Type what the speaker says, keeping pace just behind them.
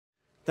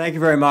Thank you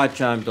very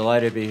much. I'm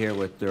delighted to be here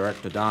with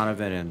Director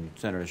Donovan and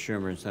Senator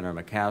Schumer and Senator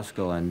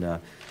McCaskill.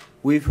 And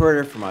we've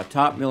heard it from our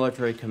top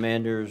military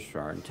commanders,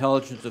 our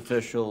intelligence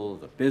officials,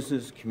 the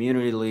business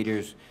community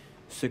leaders.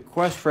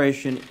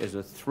 Sequestration is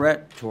a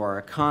threat to our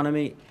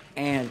economy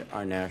and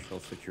our national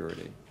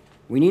security.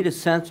 We need a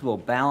sensible,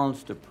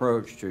 balanced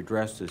approach to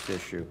address this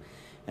issue,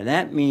 and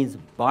that means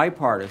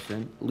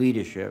bipartisan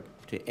leadership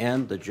to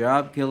end the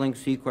job-killing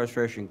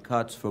sequestration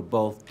cuts for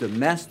both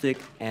domestic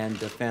and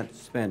defense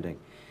spending.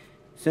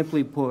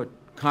 Simply put,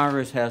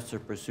 Congress has to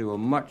pursue a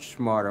much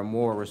smarter,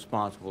 more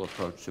responsible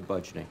approach to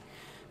budgeting.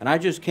 And I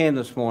just came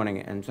this morning,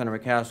 and Senator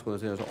McCaskill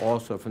was there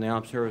also from the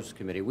Armed Services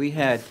Committee. We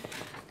had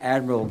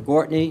Admiral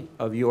Gortney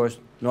of U.S.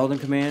 Northern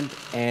Command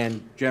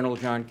and General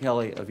John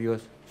Kelly of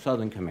U.S.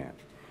 Southern Command.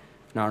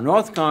 Now,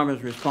 NORTHCOM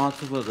is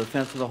responsible for the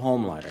defense of the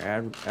homeland.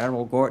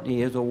 Admiral Gortney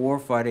is a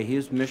warfighter.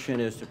 His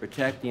mission is to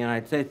protect the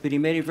United States, but he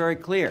made it very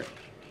clear.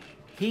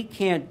 He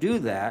can't do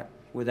that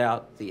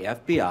without the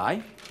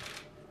FBI,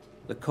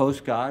 the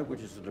Coast Guard, which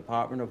is the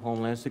Department of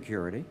Homeland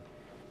Security,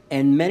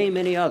 and many,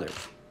 many others.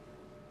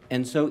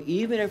 And so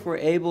even if we're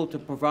able to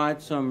provide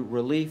some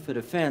relief for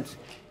defense,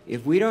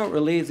 if we don't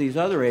relieve these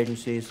other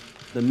agencies,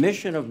 the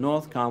mission of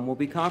NORTHCOM will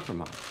be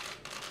compromised.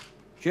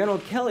 General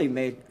Kelly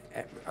made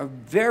a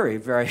very,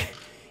 very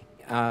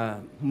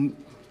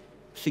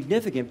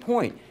significant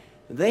point.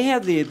 They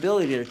have the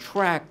ability to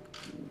track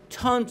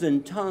tons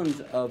and tons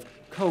of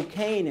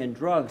cocaine and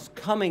drugs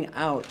coming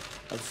out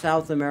of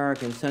South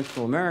America and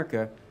Central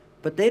America,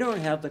 but they don't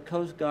have the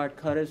Coast Guard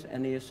cutters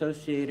and the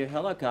associated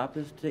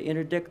helicopters to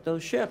interdict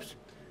those ships.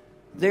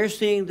 They're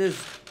seeing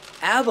this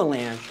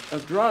avalanche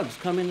of drugs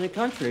come into the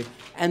country,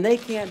 and they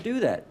can't do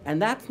that. And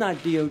that's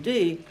not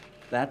DOD,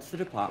 that's the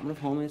Department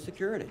of Homeland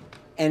Security.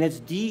 And it's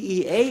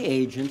DEA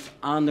agents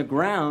on the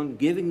ground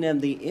giving them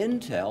the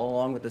intel,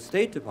 along with the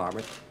State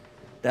Department,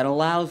 that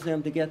allows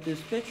them to get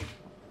this picture.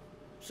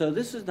 So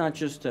this is not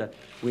just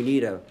we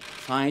need a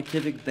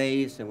scientific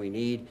base and we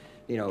need,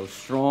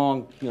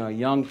 strong,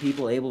 young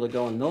people able to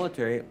go in the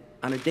military.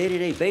 On a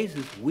day-to-day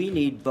basis, we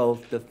need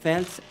both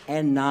defense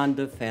and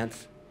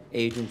non-defense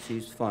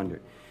agencies funded.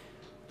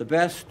 The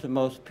best,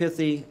 most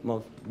pithy,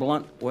 most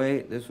blunt way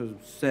this was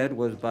said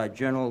was by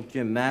General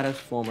Jim Mattis,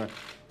 former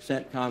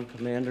CENTCOM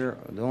commander.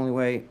 The only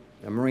way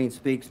a Marine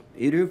speaks,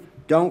 if you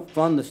don't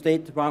fund the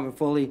State Department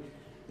fully,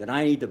 then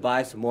I need to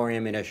buy some more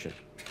ammunition.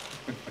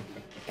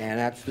 And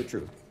that's the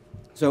truth.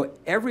 So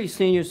every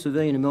senior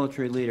civilian and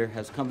military leader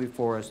has come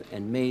before us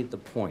and made the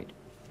point,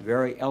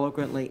 very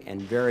eloquently and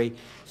very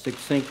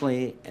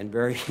succinctly and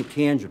very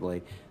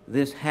tangibly.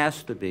 This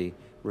has to be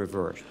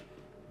reversed.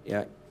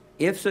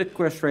 If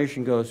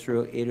sequestration goes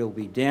through, it'll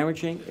be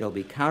damaging, it'll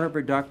be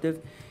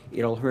counterproductive,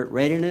 it'll hurt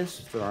readiness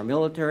for our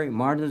military,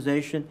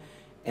 modernization,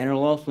 and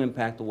it'll also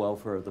impact the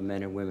welfare of the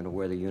men and women who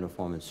wear the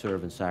uniform and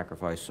serve and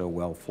sacrifice so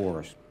well for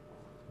us.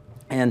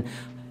 And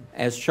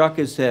as Chuck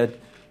has said,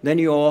 then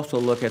you also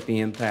look at the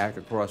impact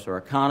across our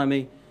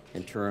economy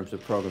in terms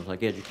of programs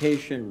like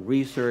education,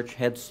 research,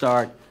 Head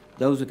Start.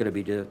 Those are going to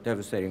be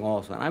devastating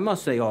also. And I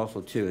must say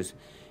also, too, is,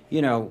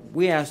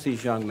 we ask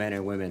these young men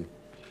and women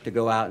to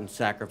go out and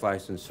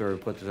sacrifice and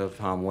serve, put themselves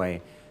in harm's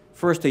way.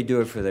 First, they do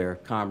it for their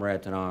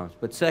comrades in arms,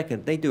 but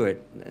second, they do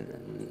it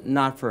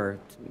not for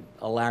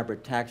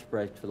elaborate tax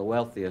breaks for the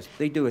wealthiest.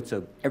 They do it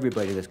so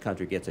everybody in this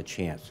country gets a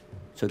chance.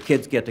 So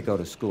kids get to go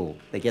to school.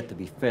 They get to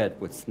be fed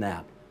with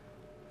SNAP.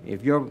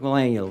 If you're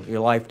laying your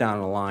life down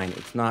on the line,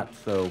 it's not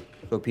so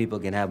people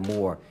can have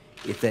more.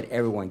 It's that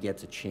everyone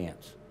gets a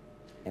chance,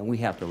 and we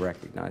have to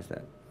recognize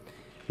that.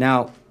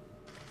 Now,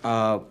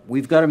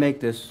 we've got to make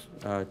this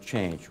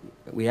change.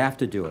 We have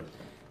to do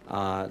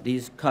it.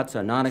 These cuts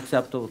are not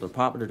acceptable to the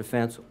Department of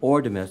Defense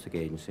or domestic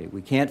agency.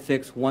 We can't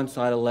fix one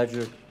side of the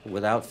ledger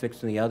without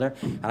fixing the other.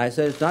 And I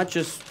said it's not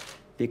just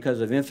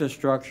because of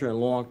infrastructure and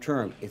long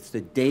term. It's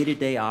the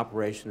day-to-day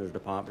operation of the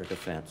Department of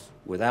Defense.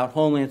 Without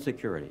Homeland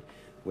Security,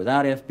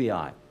 without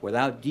FBI,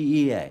 without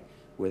DEA,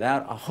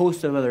 without a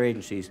host of other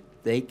agencies,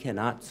 they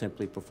cannot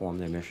simply perform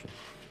their mission.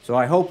 So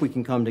I hope we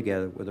can come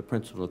together with a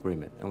principled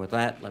agreement. And with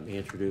that, let me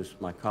introduce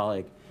my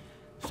colleague,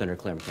 Senator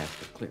Claire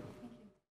McCaskill. Claire.